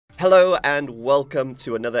Hello and welcome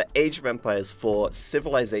to another Age of Empires 4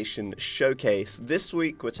 Civilization Showcase. This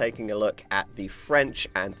week we're taking a look at the French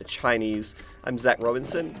and the Chinese. I'm Zach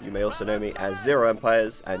Robinson, you may also know me as Zero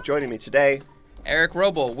Empires, and joining me today... Eric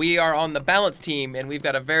Roble. We are on the balance team and we've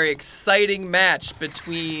got a very exciting match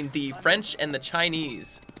between the French and the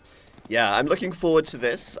Chinese. Yeah, I'm looking forward to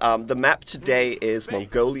this. The map today is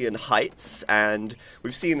Mongolian Heights, and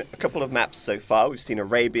we've seen a couple of maps so far. We've seen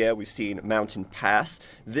Arabia, we've seen Mountain Pass.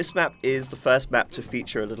 This map is the first map to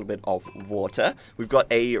feature a little bit of water. We've got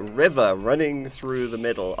a river running through the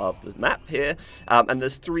middle of the map here, and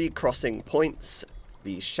there's 3 crossing points.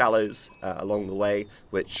 These shallows along the way,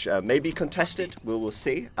 which may be contested, we'll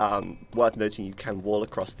see. Worth noting you can wall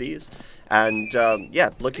across these. And yeah,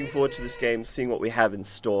 looking forward to this game, seeing what we have in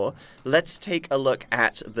store. Let's take a look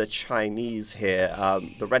at the Chinese here.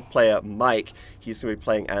 The red player, Mike, he's going to be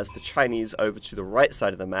playing as the Chinese over to the right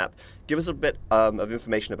side of the map. Give us a bit of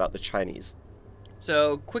information about the Chinese.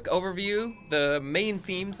 So, quick overview. The main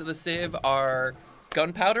themes of the Civ are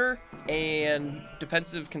gunpowder and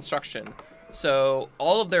defensive construction. So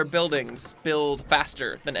all of their buildings build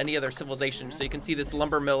faster than any other civilization. So you can see this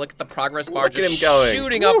lumber mill, look at the progress bar just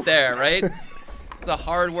shooting up there, right? It's a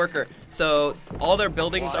hard worker. So all their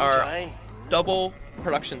buildings are double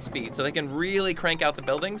production speed. So they can really crank out the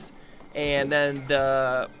buildings. And then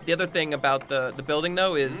the other thing about the building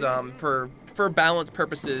though is for balance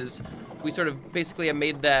purposes, we sort of basically have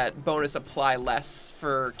made that bonus apply less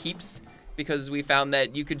for keeps, because we found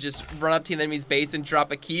that you could just run up to the enemy's base and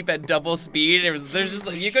drop a keep at double speed. There's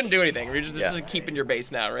just you couldn't do anything. You're just keeping your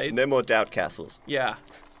base now, right? No more doubt castles. Yeah.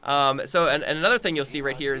 So another thing you'll see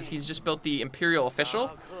right here is he's just built the Imperial Official.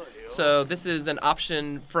 So this is an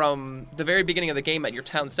option from the very beginning of the game at your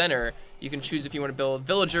town center. You can choose if you want to build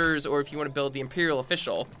villagers or if you want to build the Imperial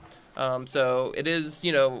Official. So it is,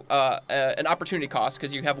 an opportunity cost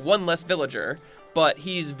because you have 1 less villager. But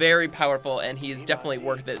he's very powerful, and he is definitely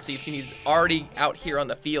worth it. So you've seen he's already out here on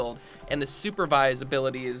the field, and the supervise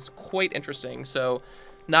ability is quite interesting. So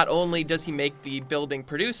not only does he make the building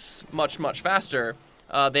produce much, much faster,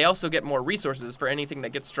 they also get more resources for anything that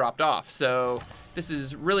gets dropped off. So this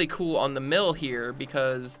is really cool on the mill here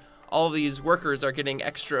because all of these workers are getting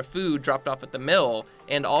extra food dropped off at the mill,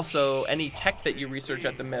 and also any tech that you research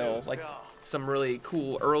at the mill, like some really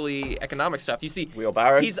cool early economic stuff. You see,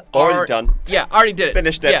 wheelbarrow, he's already done. Yeah, already did it.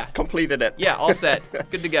 Finished it, yeah. Completed it. Yeah, all set.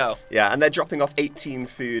 Good to go. Yeah, and they're dropping off 18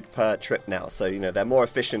 food per trip now, so they're more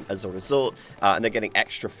efficient as a result, and they're getting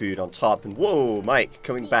extra food on top. And whoa, Mike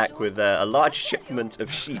coming back with a large shipment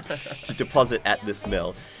of sheep to deposit at this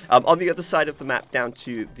mill. On the other side of the map, down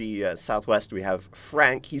to the southwest, we have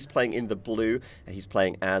Frank. He's playing in the blue, and he's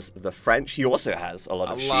playing as the French. He also has a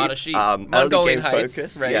lot of sheep. Mongolian Heights,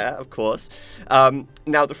 focus, right? Yeah, of course.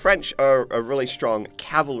 Now, the French are a really strong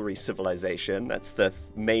cavalry civilization. That's the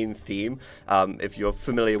main theme. If you're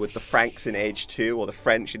familiar with the Franks in Age 2 or the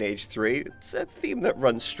French in Age 3, it's a theme that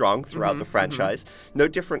runs strong throughout the franchise. No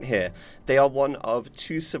different here. They are one of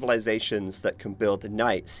 2 civilizations that can build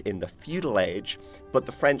knights in the feudal age, but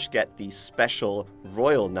the French get the special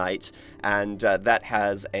royal knight, and that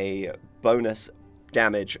has a bonus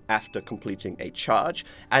damage after completing a charge,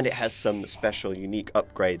 and it has some special unique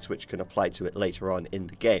upgrades which can apply to it later on in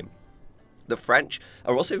the game. The French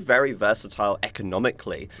are also very versatile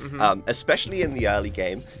economically, especially in the early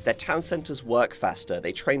game. Their town centers work faster.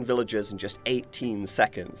 They train villagers in just 18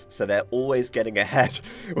 seconds, so they're always getting ahead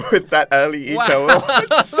with that early eco. Wow.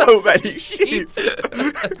 Oh, so many sheep.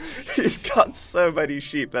 He's got so many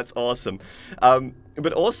sheep. That's awesome.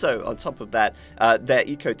 But also, on top of that, their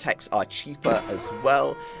eco-techs are cheaper as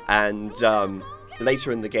well, and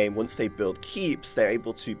later in the game, once they build keeps, they're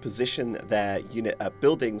able to position their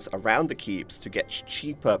buildings around the keeps to get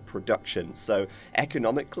cheaper production. So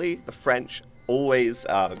economically, the French always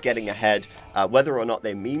getting ahead, whether or not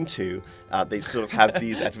they mean to. They sort of have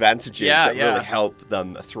these advantages that really help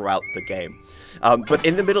them throughout the game. But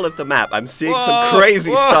in the middle of the map, I'm seeing some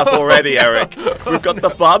crazy stuff already, Eric. We've got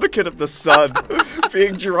the Barbican of the Sun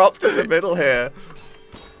being dropped in the middle here,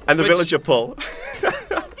 and the villager pull.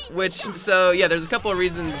 So there's a couple of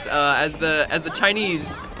reasons. As the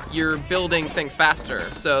Chinese, you're building things faster,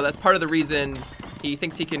 so that's part of the reason he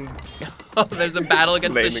thinks he can. Oh, there's a battle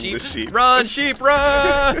against the sheep. Run, sheep,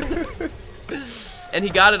 run! And he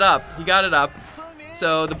got it up.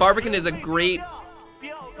 So the Barbican is a great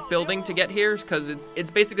building to get here because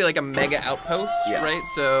it's basically like a mega outpost, right?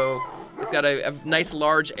 So it's got a nice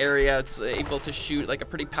large area. It's able to shoot like a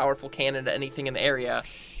pretty powerful cannon at anything in the area.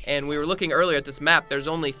 And we were looking earlier at this map, there's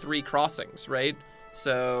only 3 crossings, right?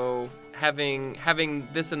 So having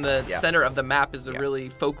this in the center of the map is a really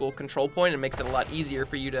focal control point, and makes it a lot easier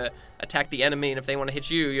for you to attack the enemy, and if they want to hit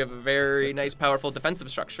you, you have a very nice, powerful defensive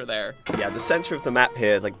structure there. Yeah, the center of the map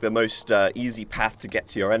here, like the most easy path to get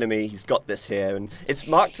to your enemy. He's got this here, and it's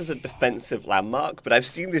marked as a defensive landmark, but I've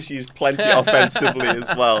seen this used plenty offensively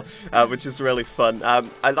as well, which is really fun.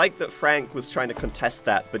 I like that Frank was trying to contest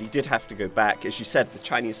that, but he did have to go back. As you said, the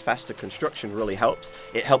Chinese faster construction really helps.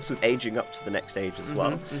 It helps with aging up to the next age as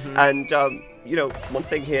well. And you know, one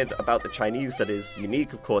thing here about the Chinese that is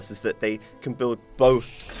unique, of course, is that they can build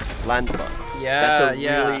both landmarks. Yeah, that's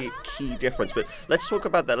a really key difference. But let's talk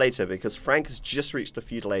about that later, because Frank has just reached the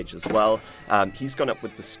feudal age as well. He's gone up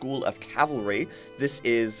with the School of Cavalry. This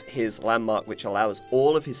is his landmark, which allows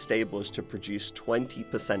all of his stables to produce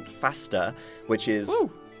 20% faster, which is...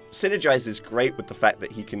 Woo. Synergizes great with the fact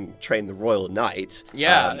that he can train the Royal Knight.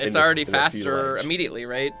 Yeah, it's already faster immediately,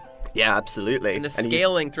 right? Yeah, absolutely. And the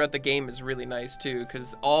scaling throughout the game is really nice too,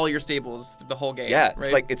 because all your stables, the whole game. Yeah, right?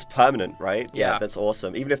 it's like it's permanent, right? Yeah, that's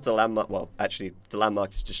awesome. Even if the landmark, well, actually, the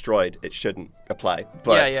landmark is destroyed, it shouldn't apply.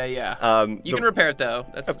 But, you can repair it though.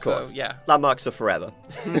 That's, of course. So, yeah. Landmarks are forever.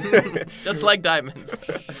 Just like diamonds.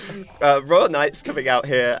 Royal Knight's coming out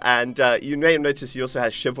here, and you may have noticed he also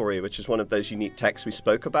has chivalry, which is one of those unique techs we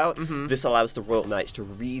spoke about. This allows the Royal Knights to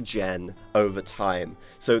regen over time.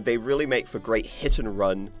 So they really make for great hit and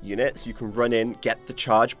run units. You can run in, get the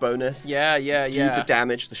charge bonus, do the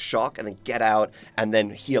damage, the shock, and then get out and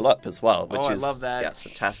then heal up as well, which is, I love that. Yeah, it's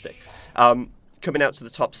fantastic. Coming out to the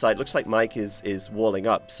top side, looks like Mike is walling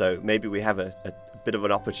up, so maybe we have a bit of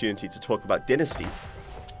an opportunity to talk about dynasties.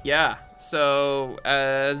 Yeah, so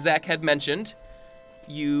as Zach had mentioned,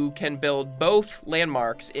 you can build both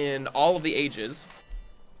landmarks in all of the ages,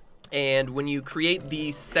 and when you create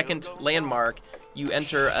the second landmark, you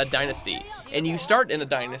enter a dynasty, and you start in a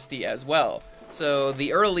dynasty as well. So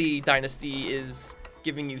the early dynasty is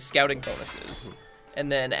giving you scouting bonuses,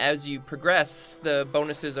 and then as you progress, the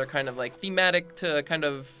bonuses are kind of like thematic to kind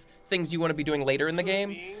of things you want to be doing later in the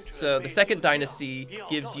game. So the second dynasty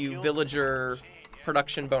gives you villager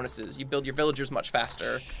production bonuses. You build your villagers much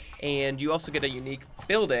faster, and you also get a unique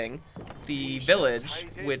building, the village,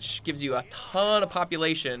 which gives you a ton of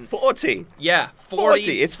population. 40. Yeah,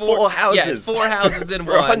 40. It's 4 houses. Yeah, it's 4 houses in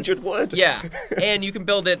For one. 100 wood. Yeah, and you can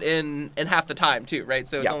build it in half the time too, right?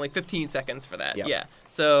 So it's Yep. only 15 seconds for that. Yep. Yeah.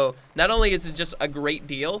 So not only is it just a great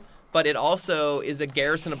deal, but it also is a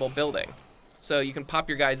garrisonable building. So you can pop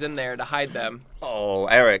your guys in there to hide them. Oh,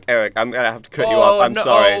 Eric, I'm going to have to cut you off. I'm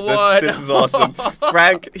sorry. This is awesome.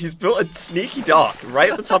 Frank, he's built a sneaky dock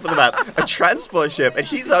right at the top of the map, a transport ship, and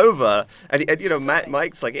he's over. And you know,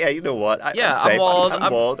 Mike's like, yeah, you know what? I'm safe. I'm walled.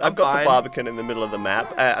 I'm walled. I've got fine. the Barbican in the middle of the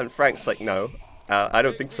map. And Frank's like, no. I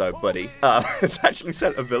don't think so, buddy. It's actually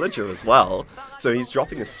sent a villager as well. So he's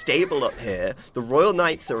dropping a stable up here. The Royal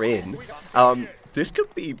Knights are in. This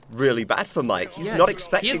could be really bad for Mike. He's not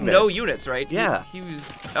expecting this. He has no units, right? Yeah. He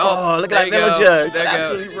was... Oh, look at that villager. There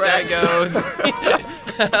Absolutely wrecked. There goes.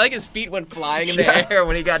 I like his feet went flying in the air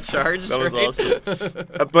when he got charged. That was awesome.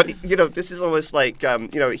 But, you know, this is almost like,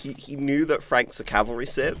 you know, he knew that Frank's a cavalry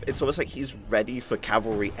civ. It's almost like he's ready for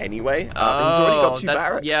cavalry anyway. He's already got 2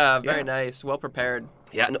 barracks. Yeah, very nice. Well prepared.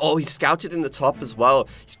 Yeah, and he's scouted in the top as well.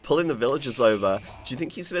 He's pulling the villagers over. Do you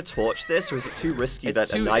think he's going to torch this, or is it too risky a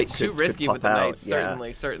knight It's too risky with the knights,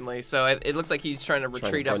 certainly. So it looks like he's trying to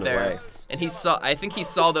retreat up there. Away. And I think he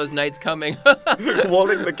saw those knights coming.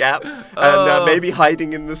 Walling the gap, and maybe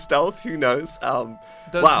hiding in the stealth, who knows.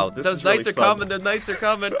 Wow, those really knights are fun. coming, the knights are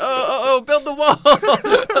coming. Oh, build the wall.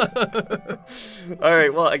 All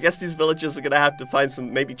right, well, I guess these villagers are going to have to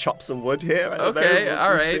find maybe chop some wood here. I don't know.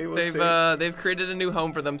 All right. They've created a new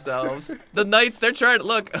home for themselves. The knights, they're trying to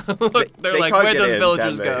look. They're like, where'd those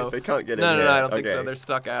villagers go? They can't get in. No, I don't think so. They're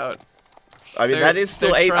stuck out. I mean, that is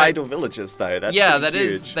still 8 idle villagers, though. That's that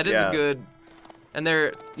huge. is a good. And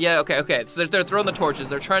they're okay. So they're throwing the torches.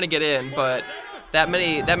 They're trying to get in, but that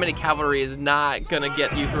many cavalry is not gonna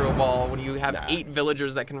get you through a wall when you have 8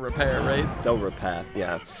 villagers that can repair, right? They'll repair,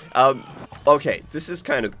 yeah. Okay, this is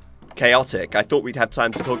kind of chaotic. I thought we'd have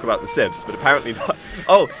time to talk about the civs, but apparently not.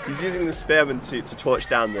 Oh, he's using the spearmen to torch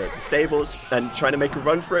down the stables and trying to make a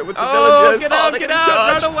run for it with the villagers. Get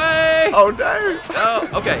out, run away! Oh no! Oh,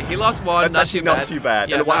 okay, he lost 1. That's not actually not too bad.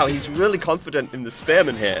 Yeah, and wow, he's really confident in the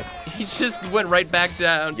spearmen here. He just went right back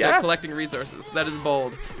down to collecting resources. That is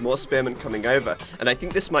bold. More spearmen coming over, and I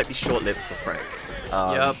think this might be short-lived for Frank.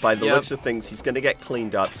 By the looks of things, he's going to get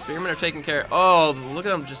cleaned up. Spearmen are taken care of. Oh, look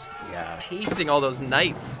at him just pasting all those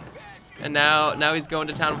knights. And now he's going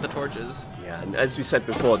to town with the torches. Yeah, and as we said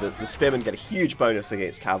before, the spearmen get a huge bonus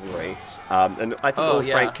against cavalry, and I think all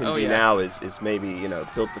Frank can do now is maybe, you know,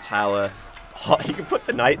 build the tower. He can put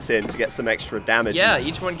the knights in to get some extra damage. Yeah,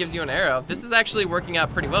 each one gives you an arrow. This is actually working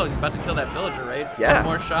out pretty well. He's about to kill that villager, right? Yeah.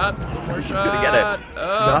 One more shot. One more shot. He's gonna get it.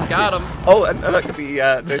 Oh, nice. got him. Oh, and look,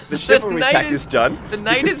 the chivalry tech is done. The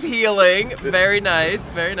knight is healing. Very nice.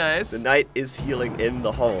 Very nice. The knight is healing in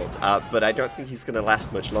the hold, but I don't think he's going to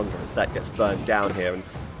last much longer as that gets burned down here. And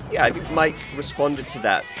yeah, I think Mike responded to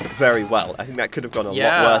that very well. I think that could have gone a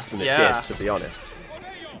lot worse than it did, to be honest.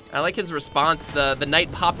 I like his response. The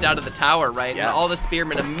knight popped out of the tower, right? Yeah. And all the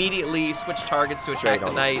spearmen immediately switched targets to attack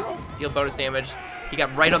the knight, deal bonus damage. He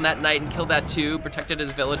got right on that knight and killed that too, protected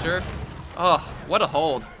his villager. Oh, what a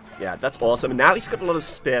hold. Yeah, that's awesome. And now he's got a lot of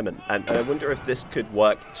spearmen, and I wonder if this could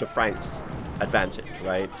work to Frank's advantage,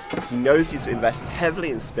 right? He knows he's invested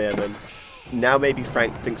heavily in spearmen. Now maybe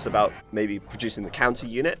Frank thinks about maybe producing the counter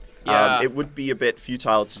unit. Yeah. It would be a bit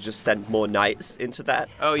futile to just send more knights into that.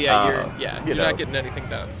 Oh yeah, you're not getting anything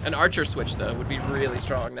done. An archer switch though would be really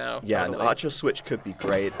strong now. Yeah, totally. an archer switch could be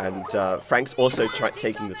great, and Frank's also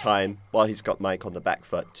taking the time while he's got Mike on the back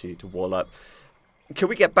foot to wall up. Can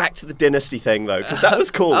we get back to the dynasty thing though? Because that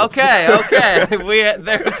was cool. Okay.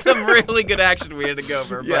 There was some really good action we had to go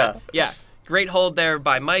over. But yeah, great hold there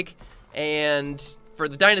by Mike, and for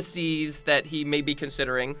the dynasties that he may be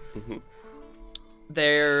considering.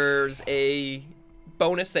 There's a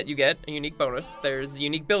bonus that you get, a unique bonus. There's the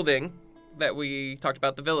unique building that we talked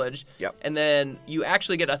about, the village. Yep. And then you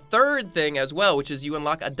actually get a third thing as well, which is you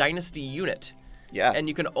unlock a dynasty unit. Yeah. And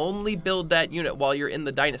you can only build that unit while you're in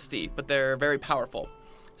the dynasty, but they're very powerful.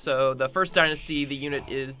 So the first dynasty, the unit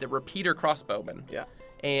is the repeater crossbowman. Yeah.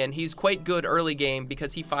 And he's quite good early game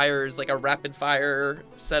because he fires like a rapid fire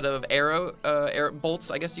set of arrow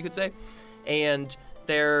bolts, I guess you could say. And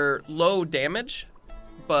they're low damage,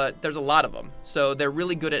 but there's a lot of them. So they're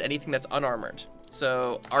really good at anything that's unarmored.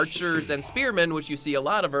 So archers and spearmen, which you see a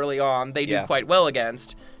lot of early on, they do quite well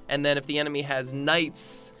against. And then if the enemy has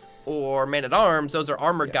knights or man-at-arms, those are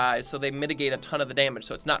armored guys, so they mitigate a ton of the damage,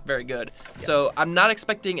 so it's not very good. So I'm not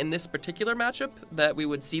expecting in this particular matchup that we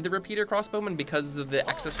would see the repeater crossbowman because of the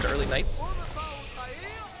access to early knights.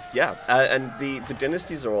 Yeah, and the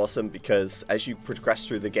dynasties are awesome because as you progress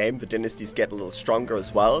through the game, the dynasties get a little stronger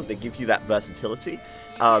as well. They give you that versatility.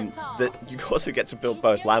 That you also get to build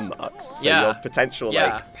both landmarks. So your potential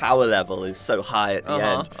like power level is so high at the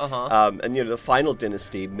end. And you know, the final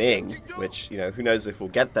dynasty, Ming, which, you know, who knows if we'll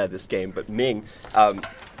get there this game, but Ming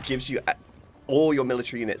gives you all your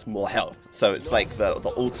military units more health. So it's like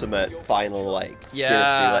the ultimate final like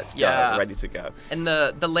dynasty, let's go, ready to go. And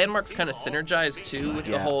the landmarks kind of synergize too with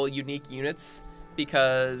the whole unique units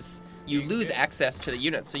because you lose access to the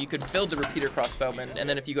units. So you could build the repeater crossbowman, and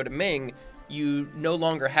then if you go to Ming, you no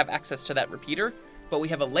longer have access to that repeater, but we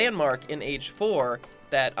have a landmark in Age 4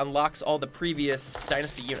 that unlocks all the previous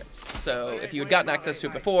dynasty units. So if you had gotten access to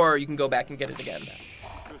it before, you can go back and get it again.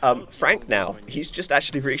 Frank now, he's just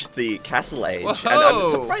actually reached the castle age, and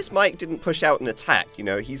I'm surprised Mike didn't push out an attack. You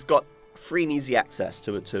know, he's got free and easy access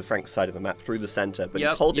to Frank's side of the map through the center, but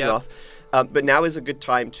he's holding off. But now is a good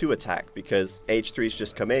time to attack because Age 3's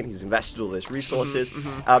just come in, he's invested all his resources,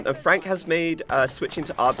 and Frank has made switching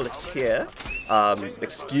to Arbaletier.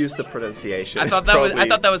 Excuse the pronunciation. I thought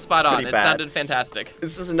that was spot on. It sounded fantastic.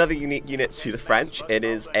 This is another unique unit to the French. It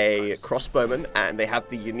is a crossbowman, and they have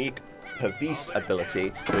the unique Pervice ability,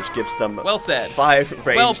 which gives them 5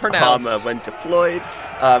 ranged armor when deployed.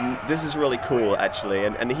 This is really cool, actually,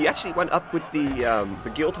 and he actually went up with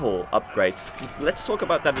the guild hall upgrade. Let's talk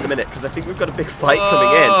about that in a minute, because I think we've got a big fight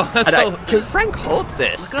coming in. Can Frank hold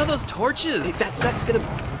this? Look at all those torches. That's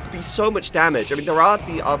gonna be so much damage. I mean, there are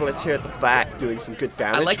the Arbaletier at the back doing some good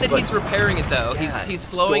damage. I like that he's repairing it though. He's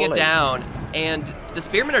slowing it down, and the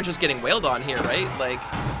spearmen are just getting wailed on here, right? Like.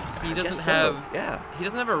 He doesn't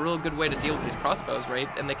have a real good way to deal with these crossbows, right?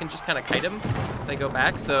 And they can just kind of kite him if they go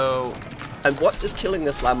back, so... And what does killing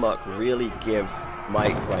this landmark really give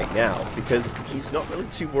Mike right now? Because he's not really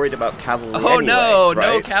too worried about cavalry anyway,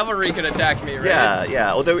 no cavalry can attack me, right?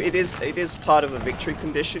 Yeah. Although it is part of a victory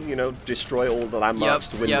condition, you know, destroy all the landmarks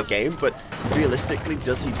to win the game, but realistically,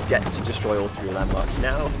 does he get to destroy all 3 landmarks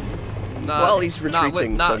now? Well, he's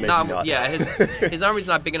retreating, so maybe not. Yeah, his army's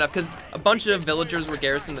not big enough, because a bunch of villagers were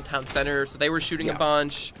garrisoning the town center, so they were shooting a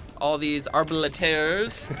bunch. All these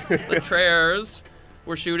arbaletiers, latrers,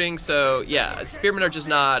 were shooting, so yeah, spearmen are just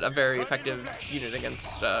not a very effective unit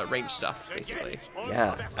against ranged stuff, basically.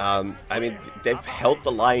 Yeah, I mean, they've held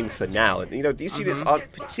the line for now. You know, these units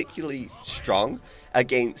aren't particularly strong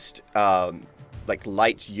against like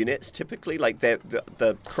light units typically. Like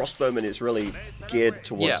the crossbowman is really geared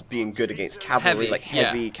towards being good against cavalry, like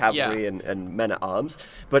heavy cavalry and men at arms.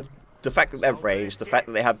 But the fact that they're ranged, the fact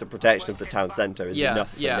that they have the protection of the town center is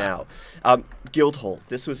enough for now. Guildhall,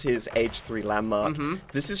 this was his Age 3 landmark.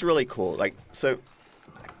 This is really cool. Like, so,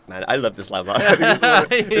 man, I love this landmark. I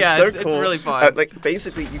think it's so cool. It's really fun. Like,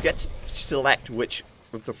 basically, you get to select which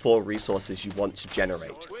of the 4 resources you want to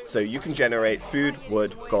generate. So you can generate food,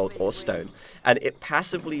 wood, gold, or stone. And it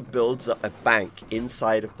passively builds up a bank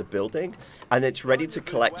inside of the building, and it's ready to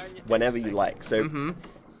collect whenever you like. So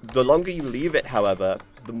the longer you leave it, however,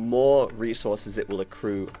 the more resources it will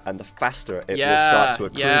accrue, and the faster it will start to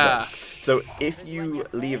accrue them. So if you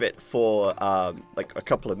leave it for like a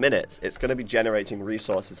couple of minutes, it's going to be generating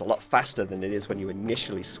resources a lot faster than it is when you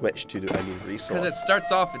initially switch to a new resource. Because it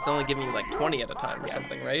starts off, it's only giving you like 20 at a time or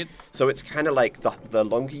something, right? So it's kind of like the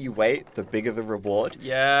longer you wait, the bigger the reward.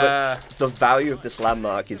 But the value of this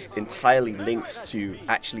landmark is entirely linked to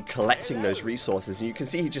actually collecting those resources. And you can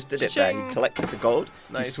see he just did it there. He collected the gold,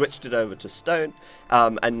 he switched it over to stone,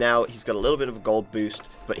 and now he's got a little bit of a gold boost,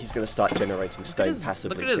 but he's going to start generating stone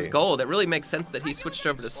passively. Look at his gold. It really makes sense that he switched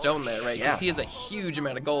over to stone there, right? Because he has a huge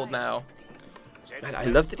amount of gold now. Man, I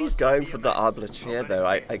love that he's going for the Arbiter, though.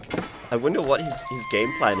 I wonder what his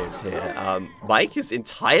game plan is here. Mike is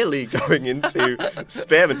entirely going into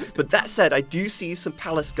Spearman. But that said, I do see some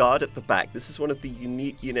Palace Guard at the back. This is one of the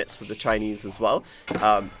unique units for the Chinese as well.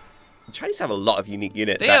 The Chinese have a lot of unique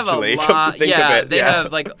units, actually. They have a lot. They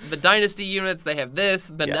have like the dynasty units. They have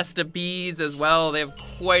the nest of bees as well. They have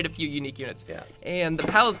quite a few unique units. And the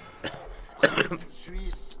Palace...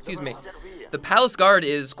 Excuse me. The Palace Guard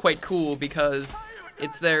is quite cool because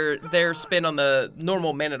it's their spin on the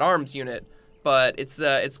normal man-at-arms unit, but it's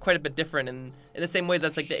quite a bit different in the same way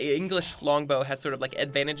that like the English longbow has sort of like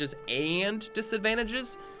advantages and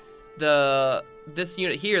disadvantages. This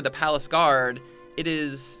unit here, the Palace Guard, it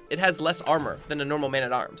has less armor than a normal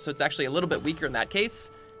man-at-arms, so it's actually a little bit weaker in that case,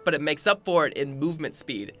 but it makes up for it in movement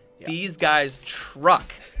speed. These guys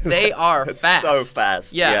truck. They are fast. So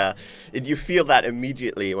fast. Yeah. And you feel that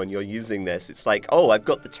immediately when you're using this. It's like, oh, I've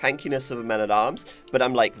got the tankiness of a man-at-arms, but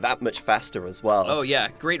I'm like that much faster as well. Oh, yeah.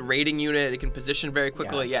 Great raiding unit. It can position very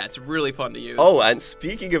quickly. Yeah, it's really fun to use. Oh, and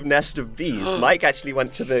speaking of nest of bees, Mike actually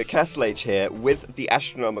went to the Castle Age here with the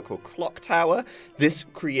astronomical clock tower. This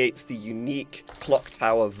creates the unique clock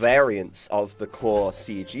tower variants of the core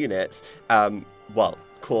siege units. Well,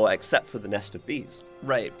 core except for the nest of bees.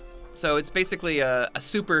 Right. So it's basically a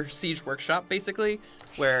super siege workshop, basically,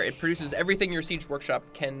 where it produces everything your siege workshop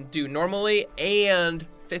can do normally and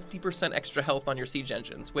 50% extra health on your siege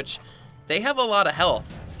engines, which they have a lot of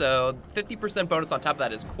health. So 50% bonus on top of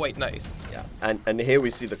that is quite nice. Yeah. And here we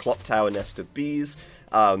see the clock tower nest of bees.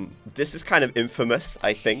 This is kind of infamous,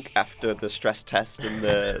 I think, after the stress test and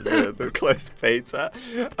the close beta.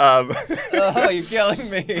 Oh, you're killing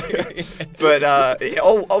me. But,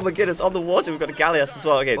 oh my goodness, on the water we've got a galleass as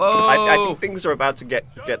well. Okay, I think things are about to get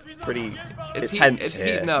pretty intense It's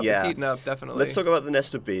here. heating up, it's heating up, definitely. Let's talk about the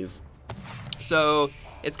nest of bees. So,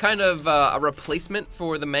 it's kind of a replacement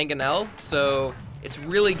for the mangonel, so it's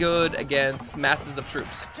really good against masses of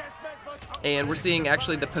troops. And we're seeing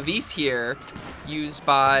actually the Pavise here used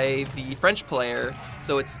by the French player,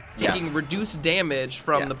 so it's taking reduced damage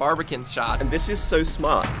from the Barbican shots. And this is so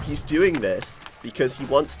smart. He's doing this because he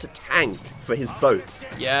wants to tank for his boats.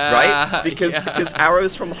 Right? Because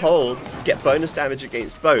arrows from holds get bonus damage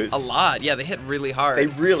against boats. A lot. Yeah, they hit really hard. They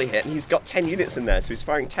really hit. And he's got 10 units in there, so he's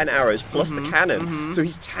firing 10 arrows plus the cannon. So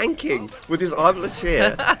he's tanking with his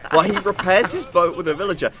arbaletier while he repairs his boat with a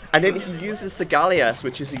villager. And then he uses the galleass,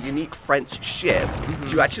 which is a unique French ship,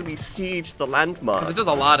 to actually siege the landmark. Because it does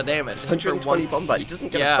a lot of damage. 120 bombard. He doesn't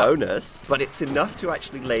get a bonus, but it's enough to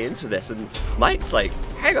actually lay into this. And Mike's like,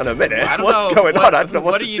 hang on a minute, what's going on? I don't know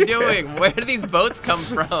what to do. What are you doing? Where do these boats come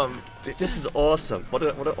from? This is awesome. What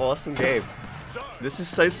an awesome game. This is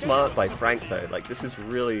so smart by Frank, though. Like, this is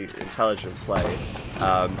really intelligent play.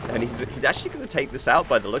 And he's actually going to take this out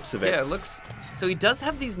by the looks of it. Yeah, it looks... So he does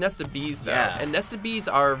have these nest of bees, though. And nest of bees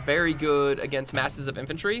are very good against masses of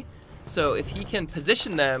infantry. So if he can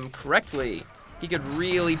position them correctly, he could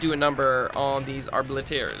really do a number on these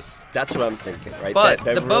arbaletiers. That's what I'm thinking, right? But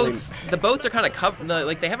the boats are kind of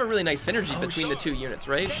like they have a really nice synergy between the two units,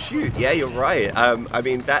 right? Shoot, yeah, you're right. I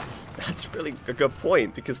mean, that's really a good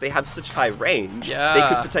point because they have such high range. Yeah.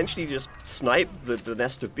 They could potentially just snipe the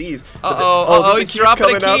nest of bees. He's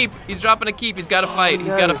dropping a keep. He's dropping a keep. He's got to fight. He's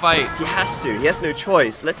got to fight. He has to. He has no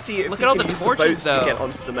choice. Let's see if Look he at all can the use torches, the boats to get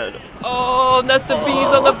onto the mountain. Oh, nest of bees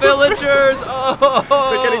on the villagers. Oh,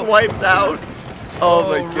 they're getting wiped out. Oh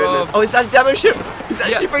my goodness. Oh, is that a demo ship? He's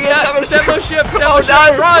actually Yeah, bringing yeah, a demo ship. demo ship, demo Oh ship.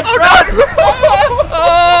 no! Run, Oh run!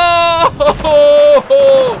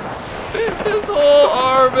 Oh! This whole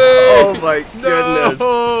army! Oh my goodness!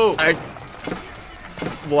 No!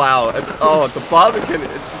 Wow! Oh, the Barbican.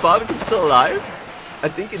 Is the Barbican still alive? I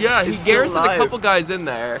think it's Yeah, he it's still garrisoned alive. a couple guys in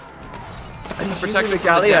there. He's protected using the from the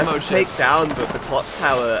galleass demo to ship. take down the clock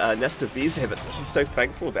tower nest of bees here, but he's so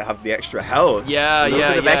thankful to have the extra health. Yeah, a little yeah,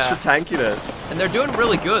 bit of yeah. extra tankiness. And they're doing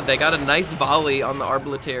really good. They got a nice volley on the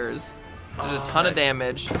Arbaletiers. Did a ton of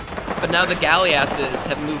damage. But now the galleasses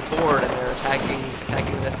have moved forward and they're attacking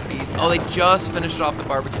the nest of bees. Oh, they just finished off the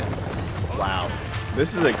Barbican. Wow.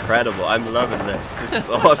 This is incredible. I'm loving this. This is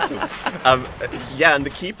awesome. Yeah, and the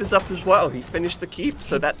keep is up as well. He finished the keep,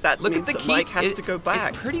 so that Look means at the that keep. Mike has to go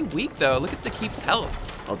back. It's pretty weak though. Look at the keep's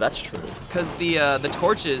health. Oh, that's true. Because the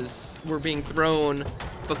torches were being thrown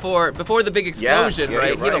before the big explosion, yeah, right?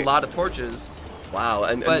 you're He had a right. lot of torches. Wow,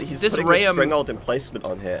 and But he's this putting ram- the springald emplacement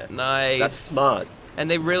on here. Nice. That's smart. And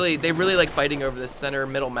they really like fighting over this center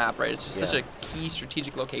middle map, right? It's just such Yeah. a key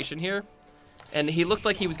strategic location here. And he looked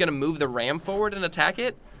like he was gonna move the ram forward and attack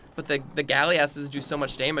it, but the galleasses do so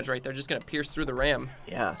much damage, right? They're just gonna pierce through the ram.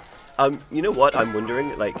 Yeah. You know what? I'm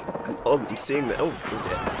wondering, like, I'm seeing that. Oh,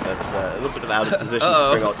 dear. That's a little bit of out of position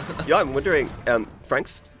Uh-oh. springald. Yeah, I'm wondering.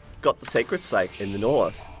 Frank's got the sacred site in the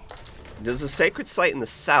north. There's a sacred site in the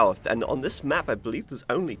south, and on this map, I believe there's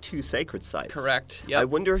only 2 sacred sites. Correct. I Yep.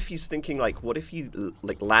 wonder if he's thinking, like, what if he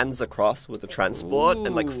like lands across with a transport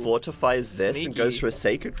and like Ooh. fortifies this and goes Sneaky. for a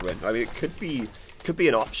sacred ring? I mean, it could be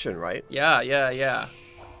an option, right? Yeah.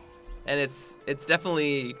 And it's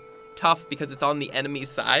definitely tough because it's on the enemy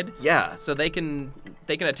side. Yeah. So they can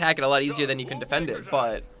attack it a lot easier than you can defend it,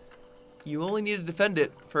 but you only need to defend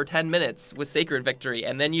it for 10 minutes with Sacred Victory,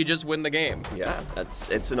 and then you just win the game. Yeah,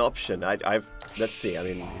 it's an option. Let's see. I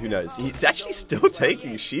mean, who knows? He's actually still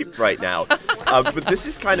taking sheep right now, but this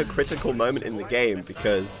is kind of critical moment in the game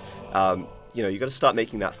because you know, you got to start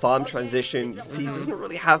making that farm transition. You can see he doesn't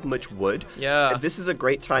really have much wood. Yeah. And this is a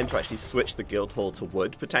great time to actually switch the guild hall to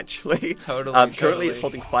wood potentially. Totally. Currently, it's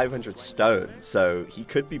holding 500 stone, so he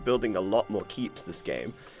could be building a lot more keeps this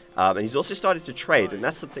game. And he's also started to trade, and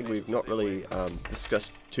that's something we've not really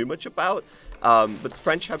discussed too much about. But the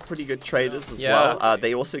French have pretty good traders as Yeah. well.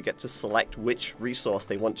 They also get to select which resource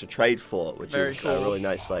they want to trade for, which Very is cool. a really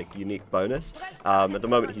nice, like, unique bonus. At the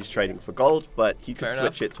moment, he's trading for gold, but he could Fair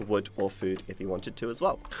switch enough. it to wood or food if he wanted to as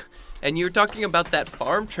well. And you're talking about that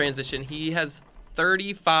farm transition. He has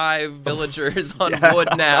 35 villagers on Yeah. wood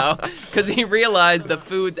now because he realized the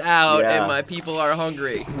food's out Yeah. and my people are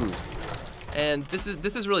hungry. And this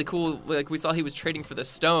is really cool. Like, we saw he was trading for the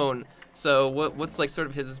stone. So what's like sort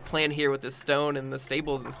of his plan here with the stone and the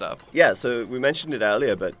stables and stuff? Yeah, so we mentioned it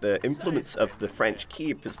earlier, but the implements of the French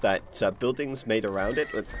keep is that buildings made around it,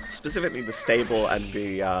 specifically the stable and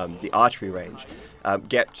the archery range,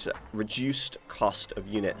 get reduced cost of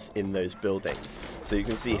units in those buildings. So you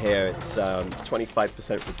can see here it's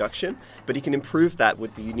 25% reduction, but you can improve that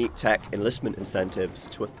with the unique tech enlistment incentives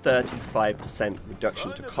to a 35%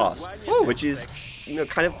 reduction to cost, which is, you know,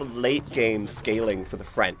 kind of the late game scaling for the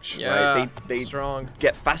French, Yeah, right? They strong.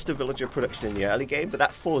 get faster villager production in the early game, but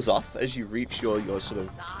that falls off as you reach your sort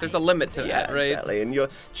of... There's a limit to Yeah, that, right? exactly. And your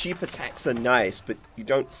cheap attacks are nice, but you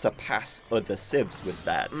don't surpass other civs with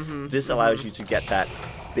that. This allows you to get that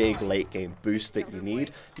big late game boost that you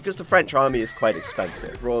need, because the French army is quite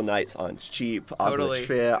expensive. Royal Knights aren't cheap, Totally.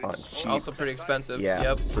 Arbaletiers aren't cheap. Also pretty expensive. Yeah,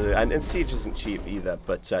 Yep. so, and Siege isn't cheap either,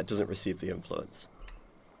 but doesn't receive the influence.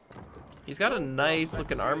 He's got a nice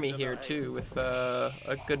looking army here too, with a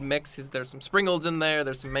good mix. There's some Springolds in there.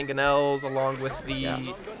 There's some Mangonels along with the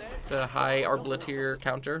high Arbaletier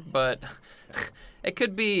counter, but it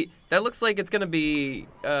could be. That looks like it's gonna be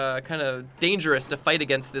kind of dangerous to fight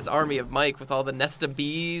against this army of Mike with all the nest of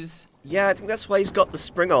bees. Yeah, I think that's why he's got the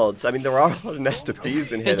Springolds. I mean, there are a lot of nest of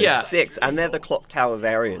bees in here. There's Yeah. 6, and they're the clock tower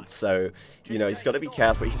variants. So, you know, he's got to be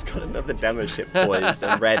careful. He's got another demo ship poised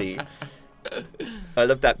and ready. I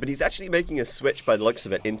love that. But he's actually making a switch, by the looks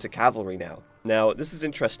of it, into cavalry now. Now, this is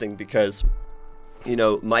interesting because, you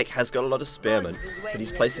know, Mike has got a lot of spearmen, but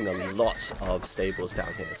he's placing a lot of stables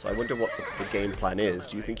down here. So I wonder what the game plan is.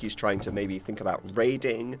 Do you think he's trying to maybe think about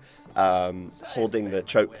raiding, holding the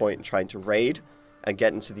choke point and trying to raid and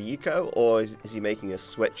get into the eco, or is he making a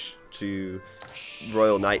switch to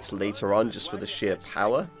Royal Knights later on just for the sheer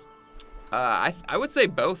power? I would say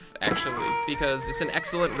both, actually, because it's an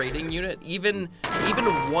excellent raiding unit. Even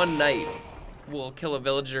one knight will kill a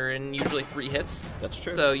villager in usually 3 hits. That's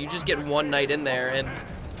true. So you just get one knight in there,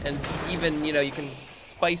 and even, you know, you can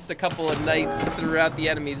spice a couple of knights throughout the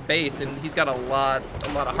enemy's base, and he's got a lot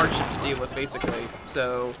of hardship to deal with, basically.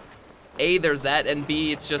 So A, there's that, and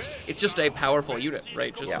B, it's just a powerful unit,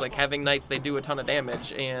 right? Just like having knights, they do a ton of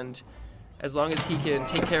damage, and as long as he can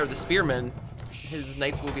take care of the spearmen, his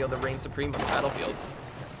knights will be able to reign supreme on the battlefield.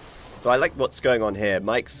 So I like what's going on here.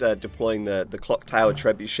 Mike's deploying the clock tower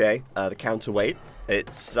trebuchet, the counterweight.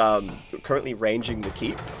 It's currently ranging the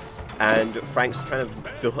keep, and Frank's kind of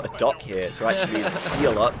built a dock here to actually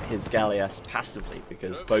heal up his galleass passively,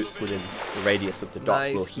 because boats within the radius of the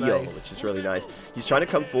dock will heal, which is really nice. He's trying to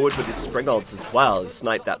come forward with his springolds as well and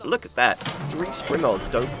snipe that. Look at that, 3 springolds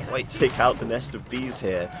don't quite take out the nest of bees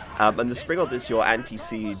here, and the springold is your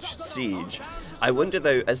anti-siege siege. I wonder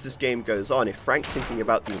though, as this game goes on, if Frank's thinking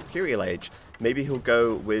about the Imperial Age, maybe he'll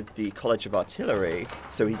go with the College of Artillery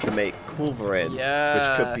so he can make culverin,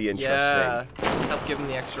 which could be interesting. Yeah, help give him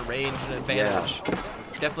the extra range and advantage. Yeah.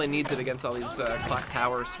 Definitely needs it against all these clock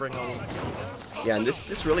tower springolds. Yeah, and this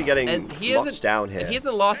is really getting locked down here. And he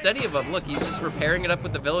hasn't lost any of them. Look, he's just repairing it up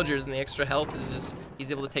with the villagers, and the extra health is just, he's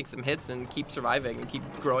able to take some hits and keep surviving and keep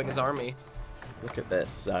growing his army. Look at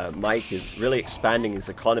this. Mike is really expanding his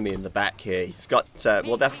economy in the back here. He's got,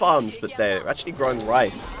 well, they're farms, but they're actually growing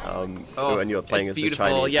rice when you're playing as the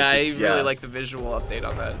Chinese. Yeah, I really like the visual update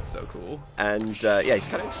on that. It's so cool. And yeah, he's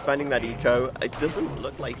kind of expanding that eco. It doesn't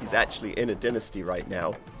look like he's actually in a dynasty right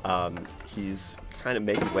now. He's kind of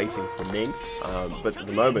maybe waiting for Ming, but at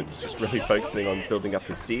the moment he's just really focusing on building up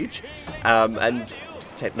his siege and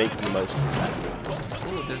making the most of that.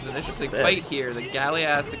 Ooh, there's an interesting fight here. The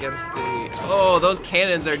galleass against the... Oh, those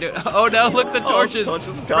cannons are doing... Oh no, look, the torches!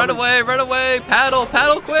 Run away! Paddle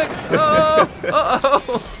quick! Oh!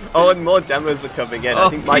 Uh-oh! Oh, and more demos are coming in. I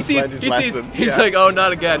think Mike learned his lesson. He's like, oh,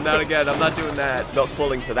 not again. I'm not doing that. Not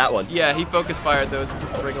falling for that one. Yeah, he focus fired those with the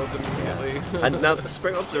springolds immediately. And now the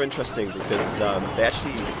springolds are interesting because they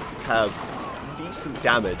actually have decent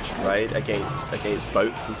damage, right, against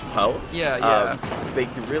boats as well. Yeah. They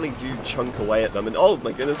really do chunk away at them, and oh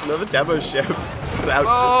my goodness, another demo ship.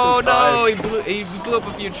 Oh no, he blew up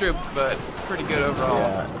a few troops, but pretty good overall.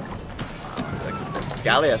 Yeah.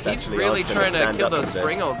 Galleass he's really trying to kill those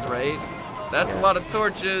springolds, right? That's a lot of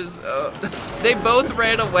torches. They both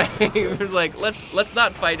ran away. It was like, let's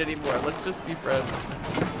not fight anymore. Let's just be friends.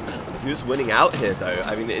 Who's winning out here, though?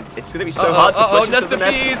 I mean, it's going to be so hard to push into the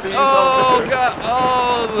nest of bees. Oh, God.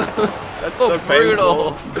 Oh. That's so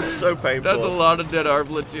brutal. Painful. That's so painful. That's a lot of dead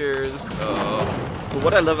arbaletiers. Oh. But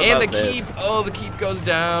what I love about this... And the keep. Oh, the keep goes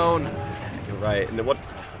down. You're right. And what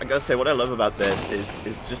I gotta say, what I love about this is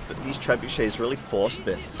just that these trebuchets really forced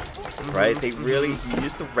this, right? They really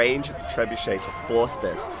used the range of the trebuchet to force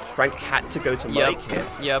this. Frank had to go to Mike here.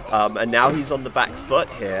 Yep. And now he's on the back foot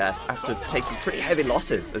here after taking pretty heavy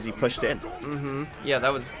losses as he pushed in. Yeah,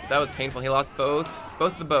 that was painful. He lost both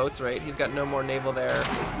the boats, right? He's got no more naval there.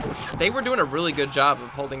 They were doing a really good job of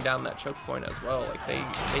holding down that choke point as well. Like they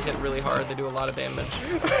hit really hard. They do a lot of damage.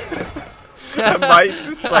 And Mike's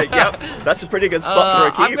just like, yep, that's a pretty good spot for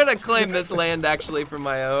a keep. I'm gonna claim this land actually for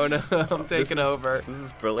my own. I'm taking over. This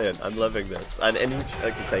is brilliant. I'm loving this. And he's,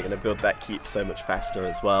 like I say, gonna build that keep so much faster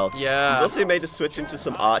as well. Yeah. He's also made a switch into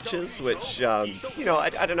some archers, which, you know,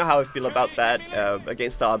 I don't know how I feel about that.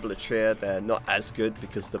 Against the arbaletier, they're not as good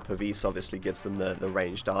because the Pavis obviously gives them the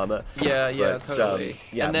ranged armor. Yeah, but, totally.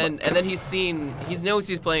 And then he knows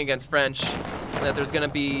he's playing against French, and that there's gonna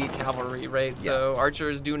be cavalry, right? So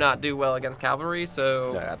archers do not do well against cavalry,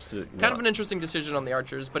 so no, absolutely kind of an interesting decision on the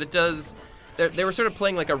archers, but it does. They were sort of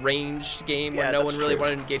playing like a ranged game where no one really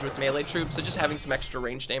wanted to engage with melee troops, so just having some extra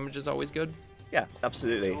range damage is always good. Yeah,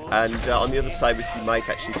 absolutely. And on the other side, we see Mike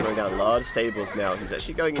actually throwing down a lot of stables now. He's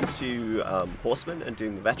actually going into horsemen and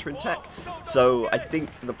doing the veteran tech. So I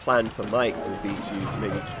think the plan for Mike will be to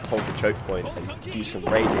maybe hold the choke point and do some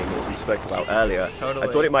raiding, as we spoke about earlier. Totally.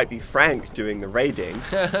 I thought it might be Frank doing the raiding,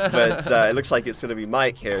 but it looks like it's going to be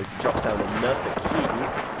Mike here as he drops down another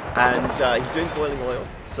key. And he's doing boiling oil,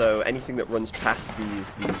 so anything that runs past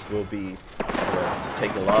these will be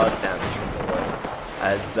taking a lot of damage from the oil.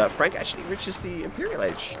 As Frank actually reaches the Imperial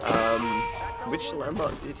Age. Which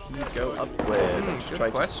landmark did he go up with? I'm just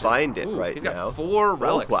trying to find it right he's now. Got 4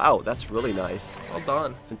 relics. Oh, wow, that's really nice. Well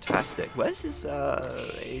done. Fantastic. Where's his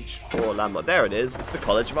Age 4 landmark? There it is. It's the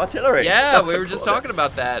College of Artillery. Yeah, we were just talking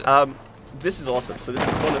about that. This is awesome. So this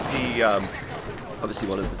is one of the, obviously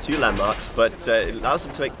one of the 2 landmarks, but it allows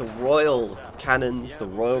him to make the royal cannons, the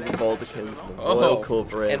royal revolticans, the royal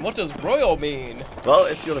culverins. And what does royal mean? Well,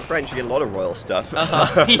 if you're the French, you get a lot of royal stuff.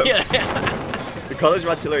 Yeah. The College of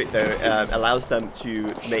Artillery, though, allows them to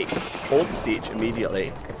hold the siege immediately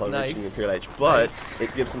upon reaching the Imperial Age, but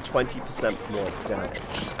it gives them 20% more damage.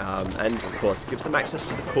 And, of course, it gives them access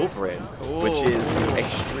to the culverin, which is the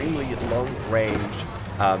extremely long-range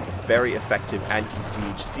very effective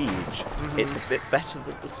anti-siege siege. It's a bit better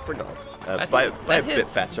than the Springald. By a bit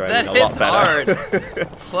better, I mean a lot better. Hard.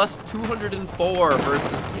 Plus 204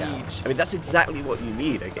 versus siege. Yeah. I mean, that's exactly what you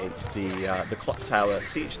need against the clock tower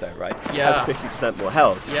siege, though, right? Yeah. It has 50% more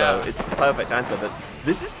health, Yeah. so it's the perfect answer. But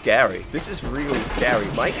this is scary. This is really scary.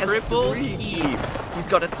 Mike has Triple 3 heat. heaved. He's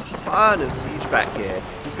got a ton of siege back here.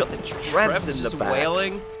 He's got the Trebs in the just back.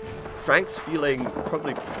 wailing. Frank's feeling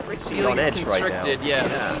probably pretty on edge right now. Constricted, yeah.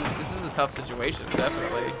 This is a tough situation,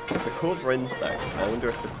 definitely. The Corverins, though, I wonder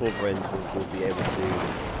if the Corverins will be able to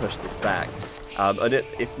push this back. And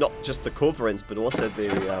if not just the Corverins, but also the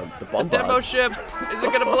Bombards. The demo ship! Is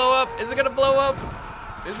it gonna blow up? Is it gonna blow up?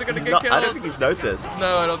 Is it gonna get killed? I don't think he's noticed.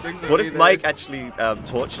 No, I don't think so What either. if Mike actually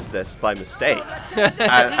torches this by mistake,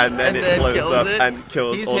 and then it blows up and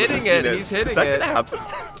kills He's all hitting of his it. units? He's hitting Is that it. gonna happen?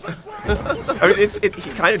 I mean,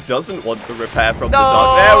 he kind of doesn't want the repair from the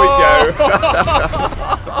dog. There we go.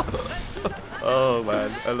 Oh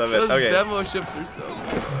man, I love it. Those Okay. demo ships are so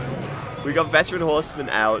good. We got veteran horsemen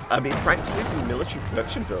out. I mean, Frank's losing military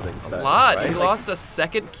production buildings though. A lot. Right? He Like, lost a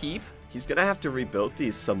second keep. He's gonna have to rebuild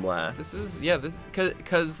these somewhere. This is, yeah,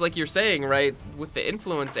 because like you're saying, right, with the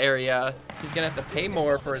influence area, he's gonna have to pay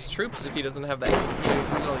more for his troops if he doesn't have that, you know,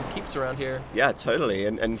 he's losing all these keeps around here. Yeah, totally.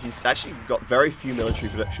 And he's actually got very few military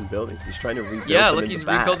production buildings. He's trying to rebuild Yeah, them look, in he's the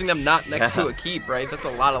back. rebuilding them not next to Yeah. a keep, right? That's a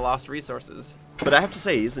lot of lost resources. But I have to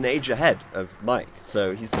say, he's an age ahead of Mike,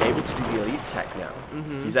 so he's able to do the elite tech now.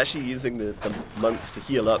 He's actually using the monks to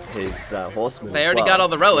heal up his horsemen. They as already well. got all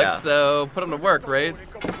the relics, Yeah. so put them to work, right?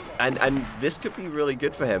 And this could be really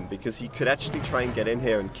good for him because he could actually try and get in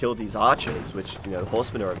here and kill these archers, which the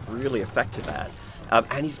horsemen are really effective at.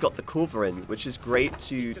 And he's got the Corverins, which is great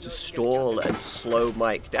to stall and slow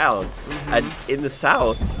Mike down. And in the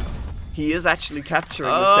south, he is actually capturing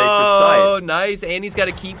the sacred site. Oh, nice. And he's got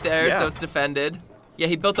a keep there, Yeah. so it's defended. Yeah,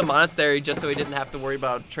 he built the monastery just so he didn't have to worry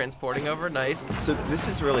about transporting over. Nice. So this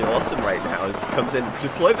is really awesome right now as he comes in.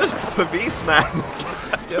 Deploy the Pavis, man.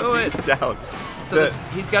 Do it. Pavis down. So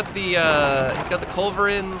he's got the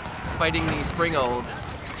Culverins fighting the Springolds.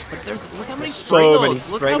 But look how many so many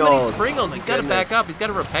Springolds. Look how many Springolds. Springolds. My He's got to back goodness. up. He's got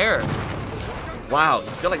to repair. Wow,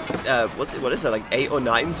 he's got like what is it, like 8 or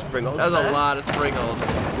 9 Springolds That was there? a lot of Springolds.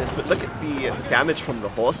 Goodness, but look at the damage from the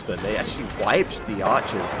horsemen. They actually wiped the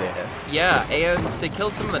archers there. Yeah, and they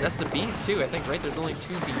killed some of the nested bees too, I think, right? There's only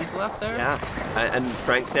 2 bees left there? Yeah, and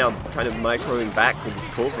Frank now kind of microing back with his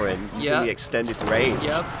Culverin using Yeah. the extended range.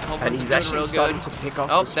 Yep. And he's doing actually real starting good. to pick off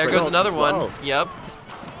Oh, the there goes Springolds another as one. well. Yep.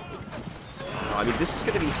 I mean, this is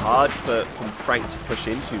going to be hard for Frank to push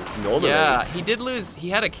into normally. Yeah, he did lose. He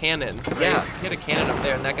had a cannon. Right? Yeah. He had a cannon up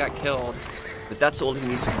there, and that got killed. But that's all he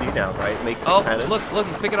needs to do now, right? Make the Oh, cannon. look,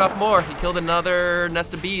 he's picking off more. He killed another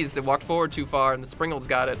nest of bees. They walked forward too far, and the Springolds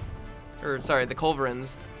got it. Or, sorry, the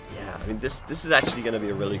Culverins. Yeah, I mean, this is actually going to be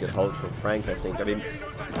a really good hold from Frank, I think. I mean,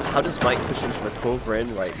 how does Mike push into the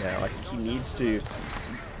Culverin right now? I think he needs to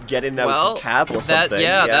get in there with some cav or something.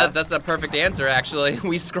 That's a perfect answer, actually.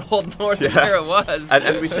 We scrolled north and there it was.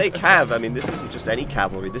 And we say cav, I mean, this isn't just any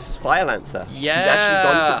cavalry. This is Fire Lancer. Yeah. He's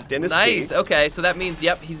actually gone for the dynasty. Nice. Okay, so that means,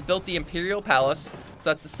 yep, he's built the Imperial Palace. So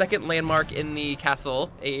that's the second landmark in the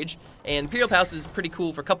castle age. And Imperial Palace is pretty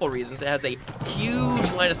cool for a couple of reasons. It has a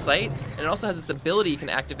huge line of sight, and it also has this ability you can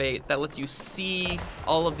activate that lets you see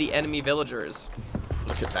all of the enemy villagers.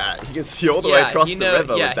 Look at that. He can see all the way across the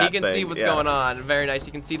river with that he can see thing. what's Yeah. going on. Very nice.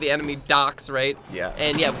 You can see the enemy docks, right? Yeah.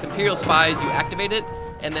 And yeah, with Imperial Spies, you activate it,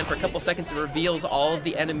 and then for a couple seconds, it reveals all of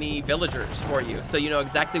the enemy villagers for you. So you know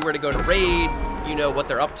exactly where to go to raid, you know what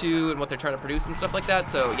they're up to and what they're trying to produce and stuff like that.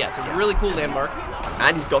 So yeah, it's a really cool landmark.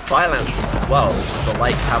 And he's got Fire Lancers as well, which is the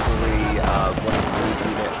light cavalry, one of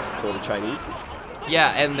the lead units for the Chinese.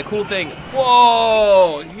 Yeah, and the cool thing,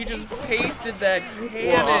 whoa, he just pasted that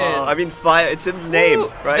cannon. Whoa, I mean, fire, it's in the name,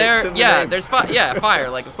 Woo! right? It's in the name. There's fire,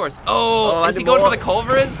 like, of course. Oh, is he and going for more. the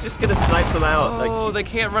Culverins? He's just gonna snipe them out. Oh, like, they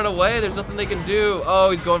can't run away. There's nothing they can do.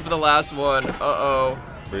 Oh, he's going for the last one. Uh-oh.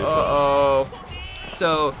 Uh-oh.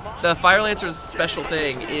 So the Fire Lancer's special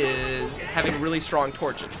thing is having really strong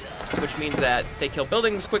torches, which means that they kill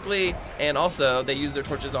buildings quickly, and also they use their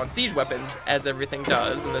torches on siege weapons, as everything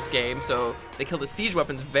does in this game. So they kill the siege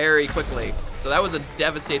weapons very quickly. So that was a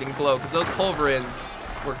devastating blow, because those Culverins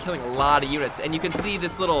were killing a lot of units. And you can see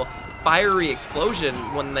this little fiery explosion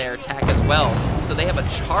when they attack as well. So they have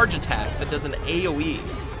a charge attack that does an AoE.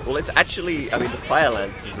 Well, it's actually, I mean, the fire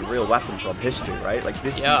lance is a real weapon from history, right? Like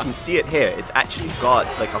this, you can see it here. It's actually got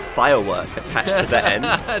like a firework attached to the end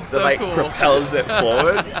that so like cool. propels it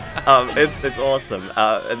forward. It's awesome.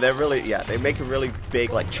 And they're really, they make a really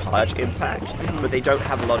big like charge impact, but they don't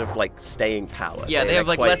have a lot of like staying power. Yeah, they have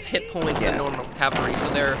like quite, less hit points than normal cavalry, so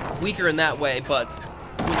they're weaker in that way. But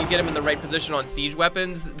when you get them in the right position on siege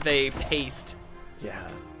weapons, they paste. Yeah,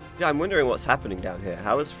 I'm wondering what's happening down here.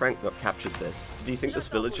 How has Frank not captured this? Do you think this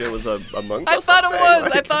villager was a monk or I thought it something? was!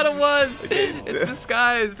 Like, I thought it was! It's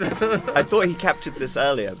disguised. I thought he captured this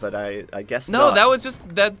earlier, but I guess no, not. that's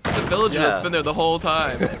the villager that's been there the whole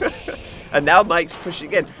time. And now Mike's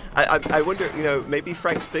pushing in. I wonder, you know, maybe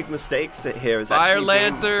Frank's big mistake here is Fire actually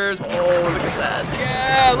Lancers! Oh, look at that!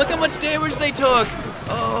 Yeah, look how much damage they took!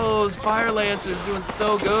 Oh, those Fire Lancers doing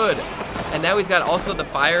so good. And now he's got also the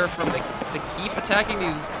fire from the keep attacking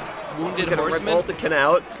these wounded horsemen. Revolt to can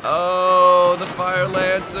out. Oh, the Fire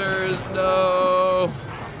Lancers, no.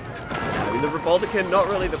 I mean, the Revoldican, not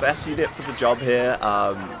really the best unit for the job here.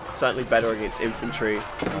 Certainly better against infantry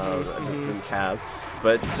than cav.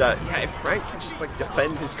 But yeah, if Frank can just like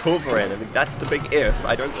defend his culverin, I mean, that's the big if.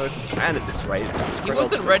 I don't know if he can at this rate. He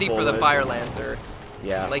wasn't ready for the Fire Lancer.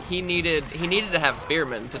 Yeah. Like he needed to have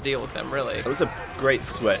spearmen to deal with them, really. It was a great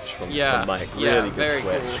switch from Mike. Yeah, Really good very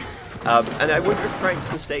switch. cool. And I wonder if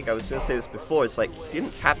Frank's mistake, I was going to say this before, it's like he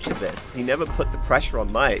didn't capture this. He never put the pressure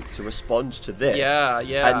on Mike to respond to this. Yeah.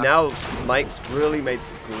 And now Mike's really made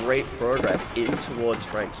some great progress in towards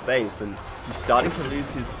Frank's base, and he's starting to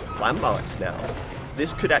lose his landmarks now.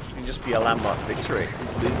 This could actually just be a landmark victory.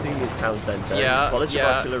 He's losing his town center. His college of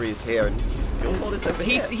artillery is here, and his guild hall is over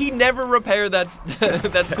here. He never repaired that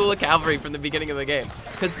that school of cavalry from the beginning of the game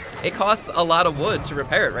because it costs a lot of wood to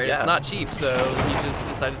repair it, right? Yeah. It's not cheap, so he just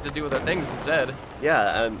decided to do other things instead.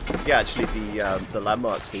 Yeah, actually the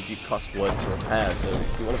landmarks, they do cost wood to repair, so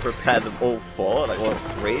if you want to repair them all four, like all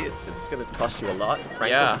three, it's going to cost you a lot.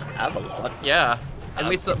 Frank doesn't have a lot. Yeah. And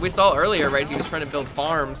we saw earlier, right? He was trying to build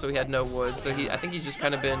farms, so he had no wood. So I think he's just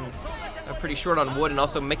kind of been pretty short on wood, and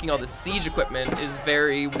also making all the siege equipment is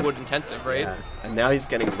very wood intensive, right? Yeah. And now he's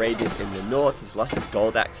getting raided in the north. He's lost his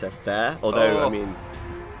gold access there. Although, I mean,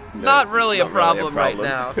 no, not really a problem right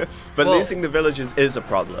now. But losing the villages is a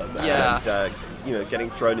problem. Yeah. And, you know, getting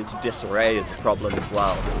thrown into disarray is a problem as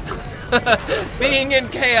well. Being in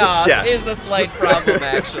chaos is a slight problem,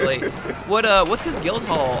 actually. What's his guild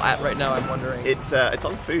hall at right now? I'm wondering. It's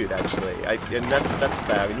on food actually, and that's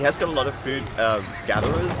fair. I mean, he has got a lot of food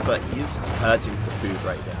gatherers, but he's hurting for food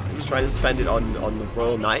right now. He's trying to spend it on the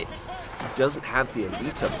Royal Knights. He doesn't have the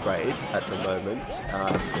elite upgrade at the moment.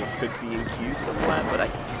 It could be in queue somewhere, but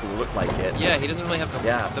it doesn't look like it. Yeah, he doesn't really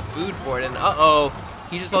have the food for it, and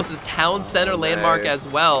he just lost his town center landmark as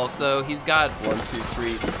well, so he's got 1, 2,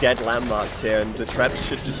 3 dead landmarks here, and the Trebs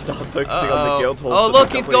should just start focusing on the guild hall. Oh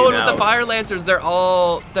look, he's going with the Fire Lancers. They're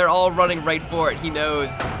all running right for it. He knows.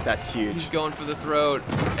 That's huge. He's going for the throat,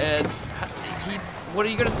 and what are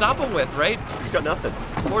you gonna stop him with, right? He's got nothing.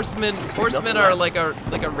 Horsemen are like a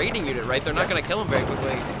raiding unit, right? They're not gonna kill him very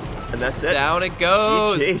quickly. And that's it. Down it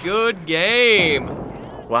goes. GG. Good game.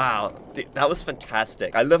 Wow, that was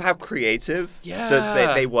fantastic. I love how creative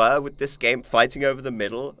they were with this game, fighting over the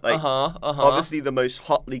middle. Like, obviously the most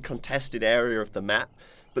hotly contested area of the map,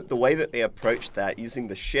 but the way that they approached that, using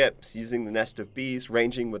the ships, using the nest of bees,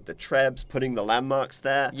 ranging with the Trebs, putting the landmarks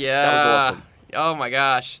there, that was awesome. Oh my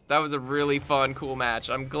gosh, that was a really fun, cool match.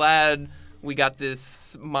 I'm glad we got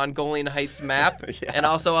this Mongolian Heights map, and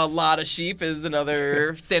also a lot of sheep is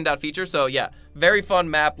another standout feature. So yeah, very fun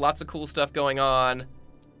map, lots of cool stuff going on.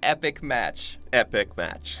 Epic match. Epic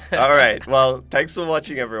match. All right. Well, thanks for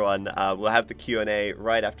watching, everyone. We'll have the Q&A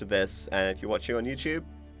right after this. And if you're watching on YouTube,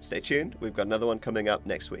 stay tuned. We've got another one coming up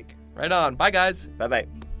next week. Right on. Bye, guys. Bye-bye.